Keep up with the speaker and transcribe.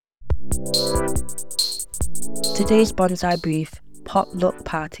Today's Bonsai Brief: potluck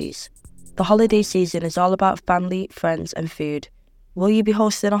parties. The holiday season is all about family, friends and food. Will you be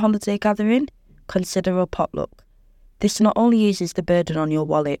hosting a holiday gathering? Consider a potluck. This not only eases the burden on your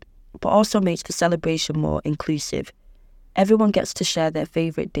wallet, but also makes the celebration more inclusive. Everyone gets to share their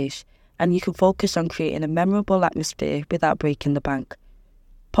favourite dish, and you can focus on creating a memorable atmosphere without breaking the bank.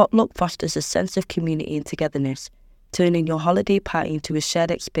 Potluck fosters a sense of community and togetherness, turning your holiday party into a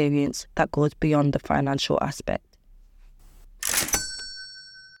shared experience that goes beyond the financial aspect.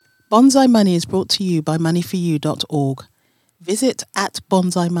 Bonsai Money is brought to you by moneyforyou.org. Visit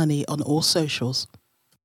 @BonsaiMoney on all socials.